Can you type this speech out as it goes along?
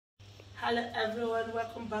Hello everyone,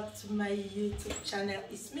 welcome back to my YouTube channel.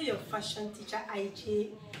 It's me, your fashion teacher IJ,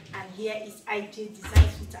 and here is IJ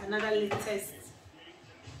Designs with another latest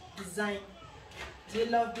design. Do you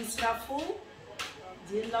love this ruffle?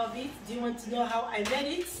 Do you love it? Do you want to know how I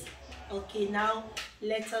made it? Okay, now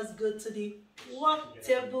let us go to the work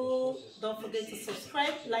table. Don't forget to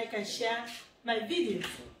subscribe, like and share my videos,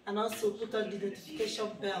 and also put on the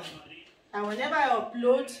notification bell. And whenever I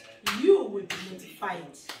upload, you will be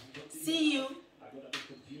notified. See you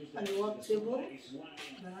on the work table.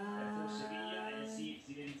 Bye.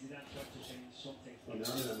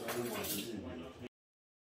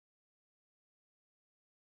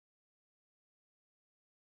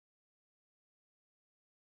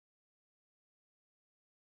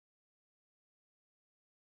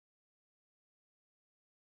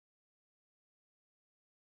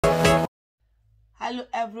 Hello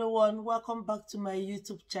everyone, welcome back to my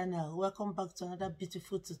YouTube channel. Welcome back to another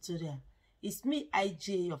beautiful tutorial. It's me,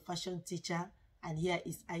 IJ, your fashion teacher, and here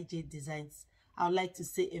is IJ Designs. I would like to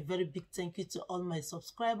say a very big thank you to all my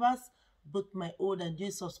subscribers, both my old and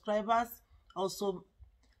new subscribers, also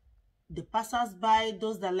the passers-by,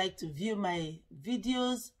 those that like to view my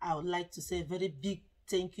videos. I would like to say a very big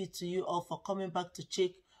thank you to you all for coming back to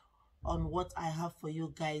check on what I have for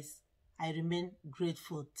you guys. I remain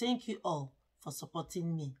grateful. Thank you all for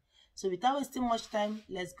supporting me. So without wasting much time,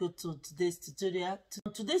 let's go to today's tutorial.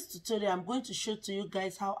 Today's tutorial, I'm going to show to you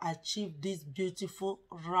guys how I achieved this beautiful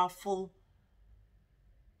ruffle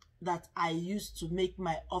that I used to make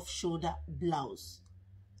my off-shoulder blouse.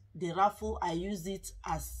 The ruffle, I use it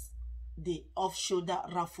as the off-shoulder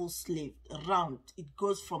ruffle sleeve, round. It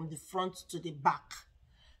goes from the front to the back.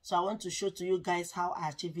 So I want to show to you guys how I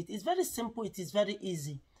achieve it. It's very simple, it is very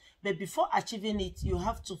easy. But before achieving it, you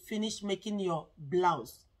have to finish making your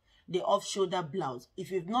blouse, the off-shoulder blouse.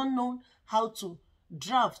 If you've not known how to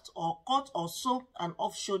draft or cut or sew an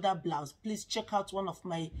off-shoulder blouse, please check out one of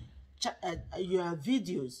my your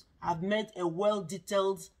videos. I've made a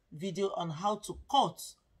well-detailed video on how to cut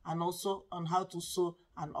and also on how to sew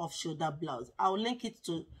an off-shoulder blouse. I'll link it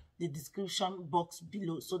to the description box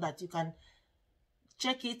below so that you can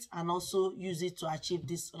check it and also use it to achieve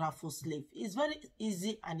this ruffle sleeve. It's very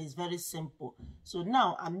easy and it's very simple. So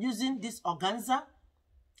now I'm using this organza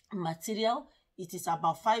material. It is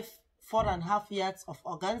about 4.5 yards of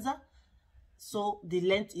organza. So the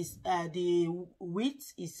length is the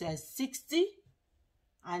width is 60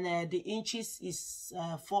 and the inches is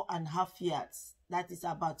 4.5 yards. That is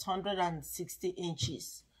about 160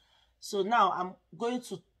 inches. So now I'm going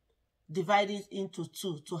to divide it into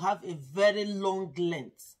two to have a very long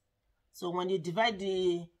length. So when you divide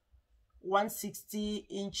the 160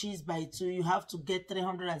 inches by 2, you have to get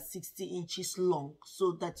 360 inches long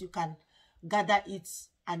so that you can gather it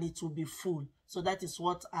and it will be full. So that is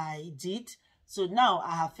what I did. So now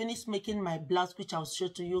I have finished making my blouse, which I'll show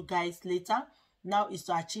to you guys later. Now is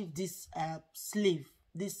to achieve this sleeve,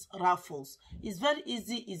 these ruffles. It's very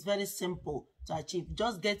easy, it's very simple to achieve.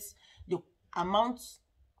 Just get the amount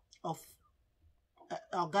of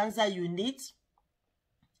organza you need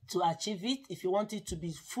to achieve it. If you want it to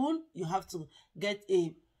be full, you have to get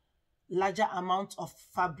a larger amount of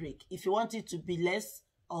fabric. If you want it to be less,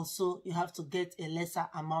 also you have to get a lesser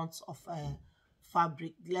amount of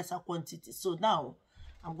fabric, lesser quantity. So now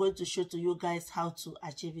I'm going to show to you guys how to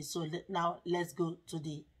achieve it. So now let's go to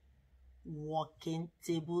the working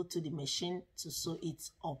table, to the machine to sew it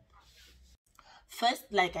up. First,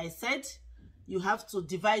 like I said, you have to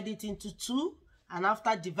divide it into two, and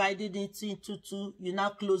after dividing it into two, you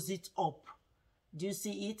now close it up. Do you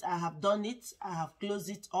see it? I have done it. I have closed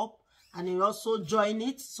it up, and you also join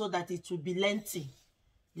it so that it will be lengthy.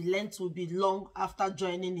 The length will be long after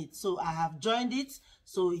joining it. So I have joined it,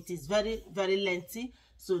 so it is very, very lengthy.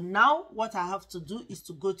 So now what I have to do is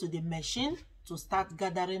to go to the machine to start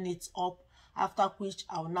gathering it up, after which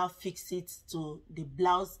I will now fix it to the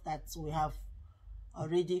blouse that we have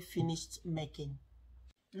already finished making.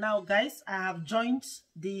 Now guys, I have joined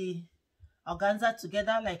the organza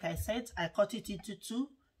together. Like I said, I cut it into two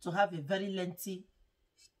to have a very lengthy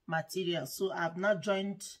material. So I have now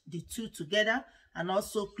joined the two together and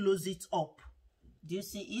also close it up. Do you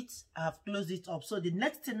see it? I have closed it up. So the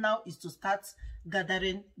next thing now is to start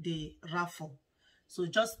gathering the ruffle. So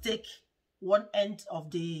just take one end of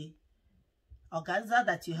the organza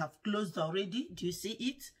that you have closed already. Do you see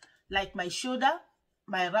it? Like my shoulder,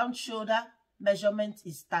 my round shoulder measurement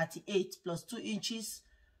is 38 plus 2 inches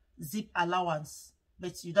zip allowance.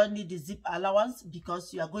 But you don't need the zip allowance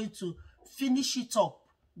because you are going to finish it up.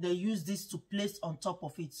 They use this to place on top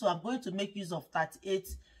of it. So I'm going to make use of 38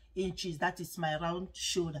 inches. That is my round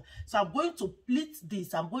shoulder. So I'm going to pleat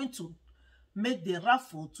this. I'm going to make the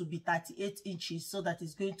ruffle to be 38 inches so that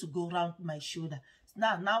it's going to go around my shoulder.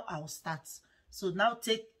 Now I'll start. So now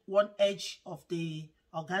take one edge of the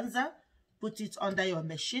organza, put it under your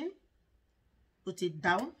machine, put it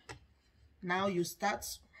down. Now you start.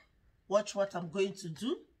 Watch what I'm going to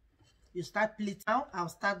do. You start pleating. Now I'll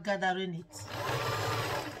start gathering it.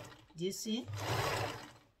 Do you see?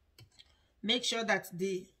 Make sure that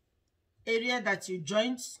the area that you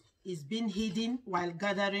joined is being hidden while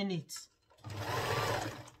gathering it.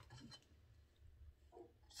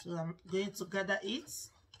 So I'm going to gather it.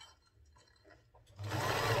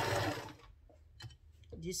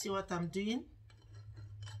 Do you see what I'm doing?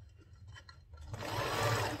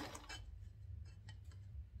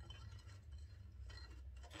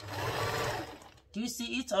 Do you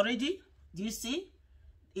see it already? Do you see?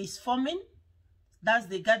 It's forming. That's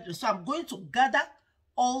the gather. So I'm going to gather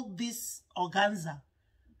all this organza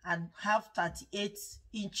and have 38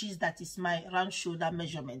 inches. That is my round shoulder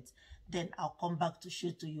measurement. Then I'll come back to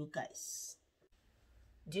show to you guys.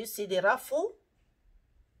 Do you see the ruffle?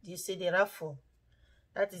 Do you see the ruffle?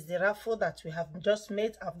 That is the ruffle that we have just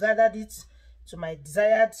made. I've gathered it to my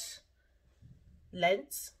desired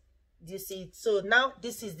length. Do you see it? So now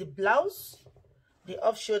this is the blouse. The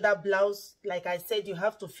off-shoulder blouse, like I said, you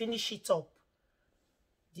have to finish it up.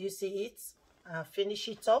 Do you see it? I finish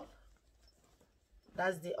it up.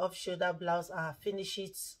 That's the off-shoulder blouse. I finish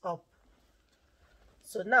it up.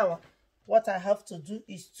 So now, what I have to do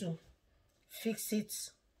is to fix it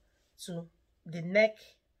to the neck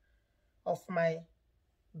of my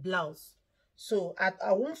blouse. So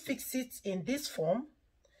I won't fix it in this form.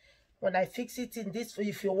 When I fix it in this,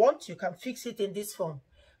 if you want, you can fix it in this form.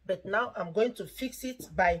 But now I'm going to fix it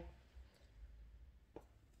by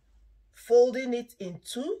folding it in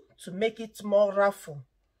two to make it more ruffle.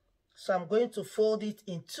 So I'm going to fold it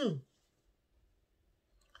in two.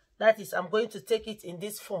 That is, I'm going to take it in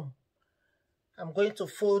this form. I'm going to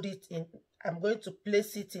fold it in, I'm going to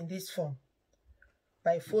place it in this form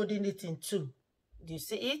by folding it in two. Do you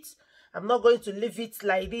see it? I'm not going to leave it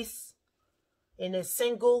like this in a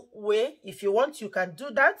single way. If you want, you can do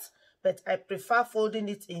that. But I prefer folding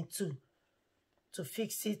it in two to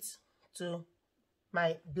fix it to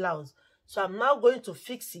my blouse. So I'm now going to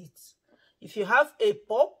fix it. If you have a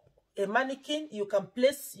pop, a mannequin, you can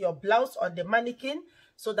place your blouse on the mannequin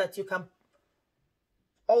so that you can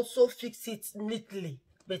also fix it neatly.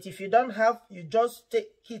 But if you don't have, you just take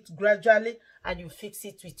it gradually and you fix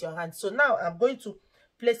it with your hand. So now I'm going to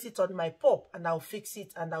place it on my pop and I'll fix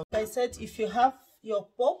it. And like I said, if you have your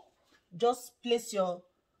pop, just place your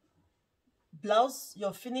blouse,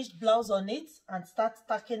 your finished blouse on it and start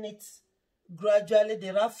tacking it gradually,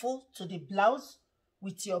 the ruffle to the blouse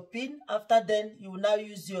with your pin. After then, you will now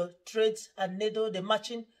use your thread and needle, the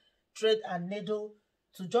matching thread and needle,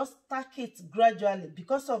 to just tack it gradually.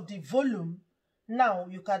 Because of the volume, now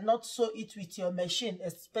you cannot sew it with your machine,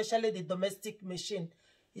 especially the domestic machine.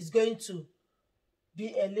 It's going to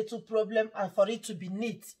be a little problem, and for it to be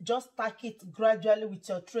neat, just tack it gradually with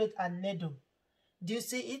your thread and needle. Do you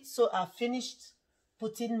see it? So I finished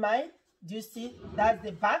putting mine. Do you see? That's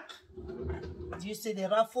the back. Do you see the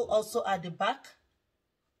ruffle also at the back?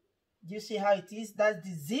 Do you see how it is? That's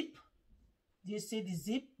the zip. Do you see the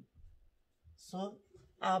zip? So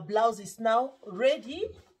our blouse is now ready.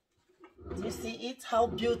 Do you see it? How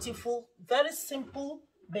beautiful. Very simple,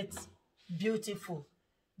 but beautiful.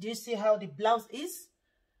 Do you see how the blouse is?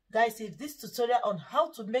 Guys, if this tutorial on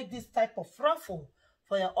how to make this type of ruffle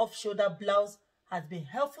for your off-shoulder blouse has been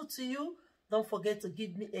helpful to you, don't forget to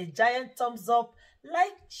give me a giant thumbs up,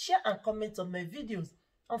 like, share and comment on my videos.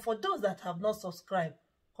 And for those that have not subscribed,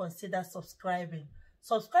 consider subscribing.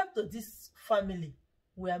 Subscribe to this family.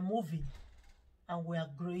 We are moving and we are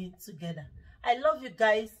growing together. I love you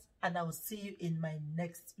guys, and I will see you in my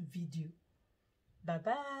next video. Bye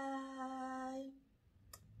bye.